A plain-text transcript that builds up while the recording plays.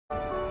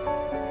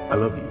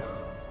love you.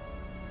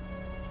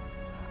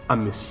 I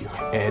miss you,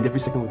 and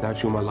every second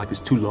without you in my life is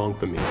too long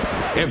for me.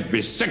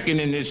 Every second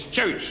in this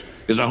church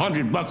is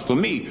 $100 for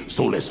me,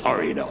 so let's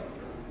hurry it up.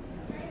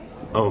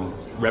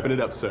 Wrapping it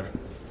up, sir.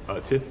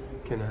 Tiff,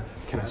 can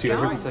I see you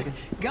over here for a second?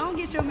 Go and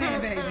get your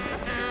man, baby.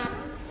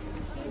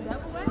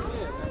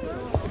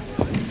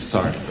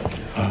 Sorry.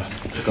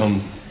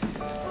 I'm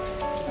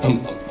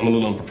a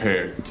little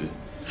unprepared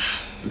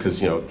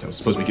because, I was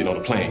supposed to be getting on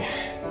a plane,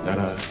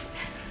 not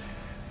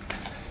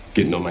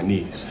getting on my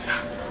knees.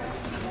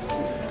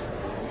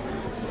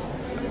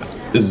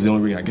 This is the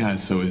only ring I got,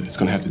 so it's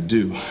gonna have to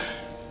do.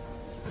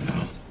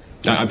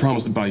 I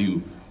promise to buy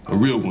you a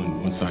real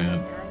one once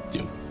I,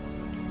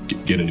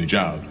 get a new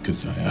job,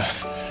 because I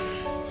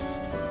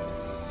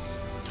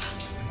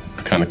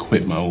kind of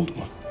quit my old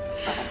one.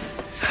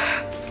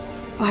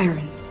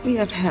 Byron, we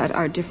have had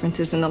our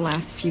differences in the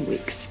last few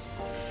weeks.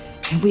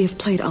 And we have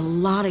played a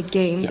lot of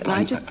games, and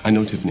I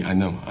know, Tiffany, I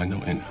know, and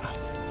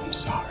I'm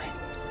sorry.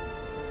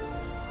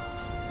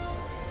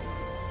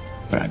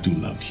 But I do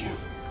love you.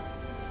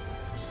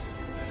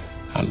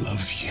 I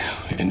love you,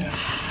 and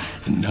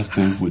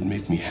nothing would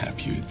make me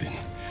happier than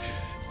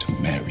to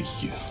marry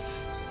you.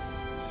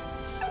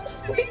 So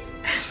sweet.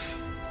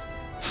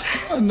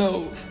 I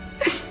know.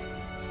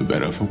 For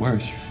better or for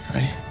worse,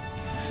 right?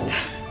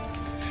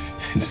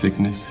 In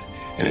sickness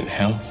and in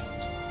health.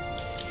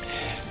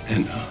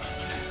 And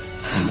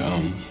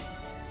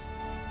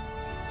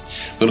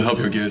little help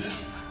here, kids.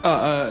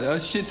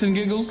 Shits and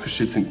giggles?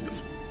 Shits and...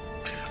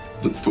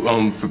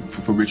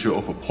 For richer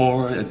or for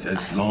poor,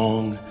 as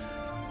long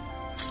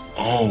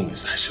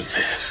as I shall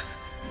live.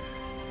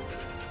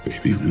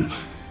 Baby,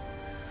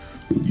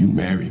 will you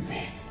marry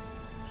me?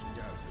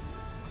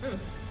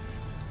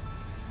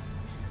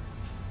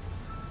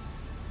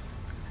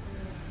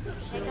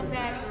 Take him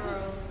back,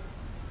 girl.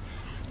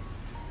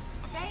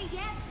 Say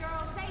yes,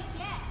 girl. Say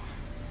yes.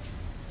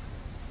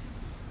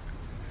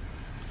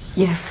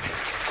 Yes.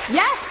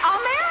 Yes,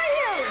 I'll marry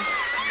you!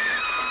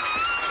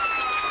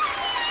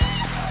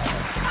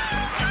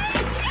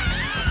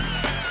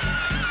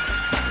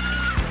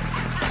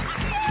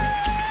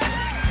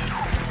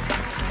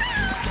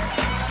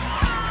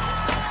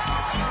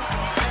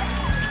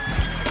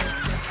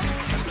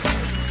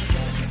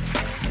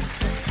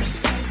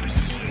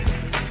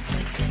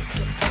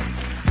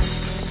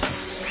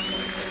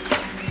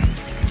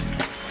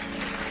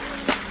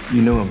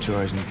 You know I'm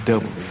charging you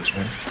double this,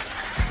 right?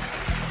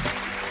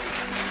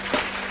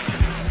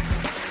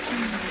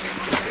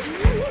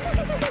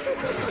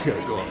 Okay,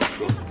 go on.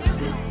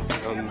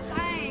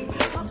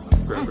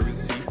 Grab a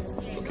receipt.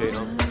 Okay,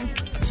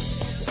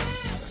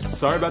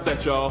 sorry about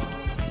that, y'all.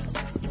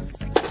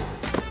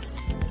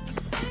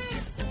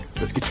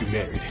 Let's get you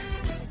married.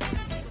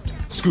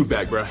 Scoot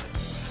back, bruh.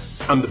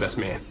 I'm the best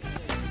man.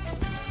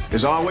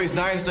 It's always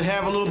nice to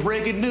have a little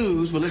breaking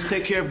news, but let's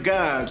take care of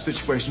God's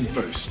situation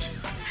first.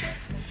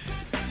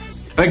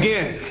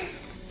 Again,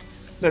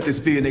 let this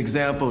be an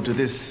example to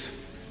this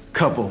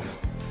couple,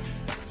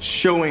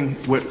 showing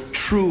what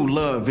true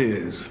love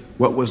is.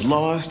 What was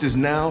lost is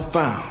now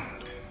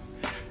found.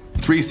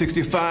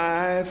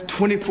 365,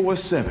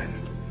 24/7.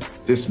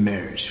 This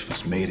marriage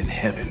was made in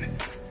heaven.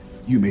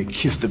 You may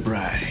kiss the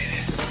bride.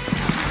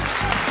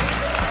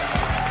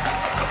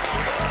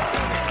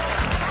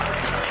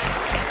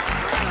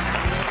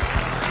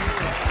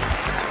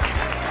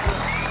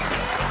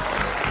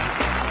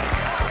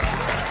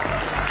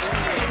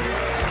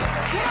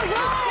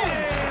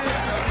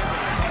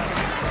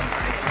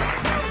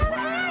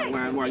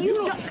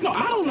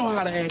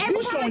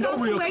 You showing your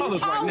real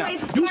colors right now.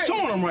 You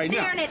showing them right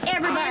now.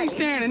 I ain't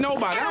staring at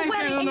nobody. I ain't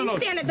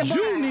staring at no.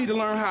 You need to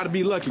learn how to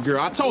be lucky,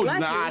 girl. I told you.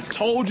 Now, I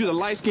told you the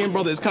light-skinned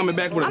brother is coming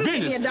back with a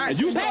vengeance. And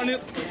you starting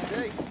it.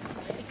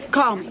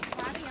 Call me.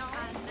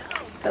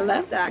 The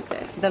love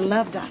doctor. The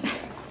love doctor.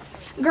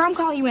 Girl, I'm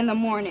calling you in the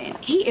morning.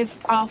 He is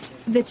off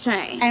the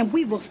chain. And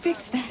we will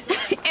fix that.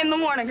 In the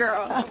morning,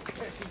 girl.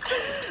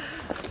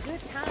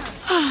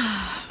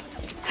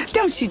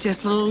 Don't you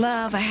just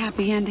love a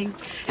happy ending?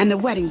 And the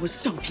wedding was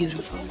so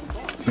beautiful.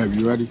 Baby,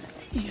 you ready?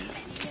 Yeah.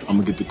 I'm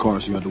gonna get the car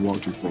so you have to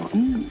walk too far.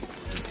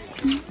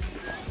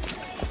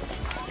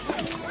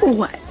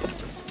 What?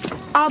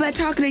 All that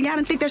talking and y'all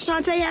didn't think that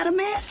Shantae had a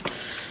man?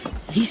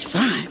 He's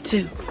fine,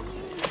 too.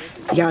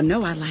 Y'all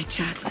know I like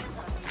chocolate.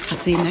 I'll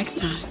see you next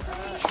time.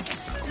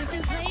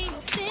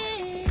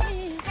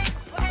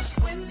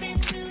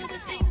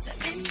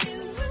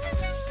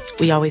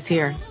 We always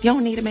hear, you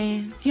don't need a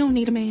man. You don't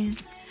need a man.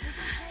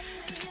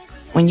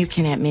 When you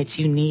can admit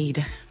you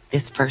need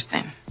this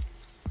person.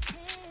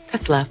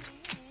 That's love.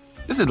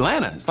 This is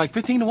Atlanta. It's like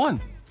 15-1.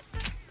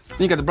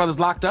 You got the brothers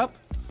locked up.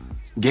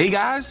 Gay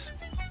guys.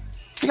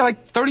 You got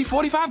like 30,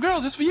 45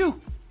 girls just for you.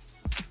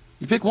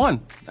 You pick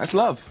one. That's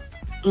love.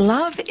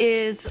 Love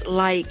is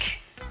like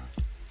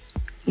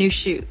new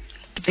shoes.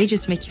 They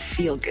just make you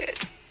feel good.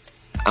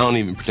 I don't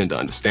even pretend to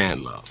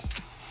understand love.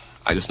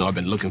 I just know I've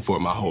been looking for it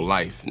my whole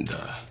life, and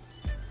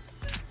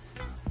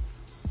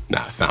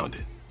now I found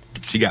it.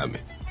 She got me.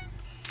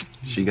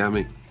 She got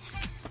me.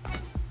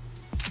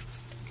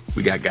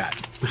 We got.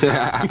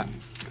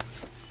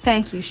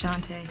 Thank you,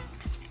 Shantae.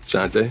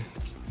 Shantae.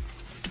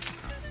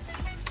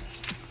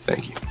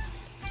 Thank you.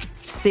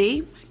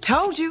 See?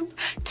 Told you.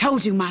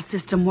 Told you my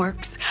system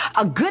works.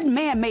 A good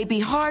man may be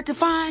hard to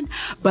find,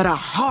 but a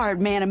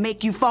hard man to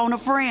make you phone a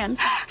friend.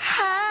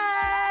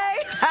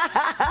 Hey!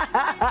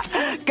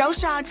 Go,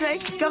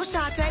 Shantae. Go,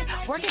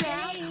 Shantae. Work it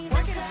out.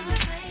 Work it out.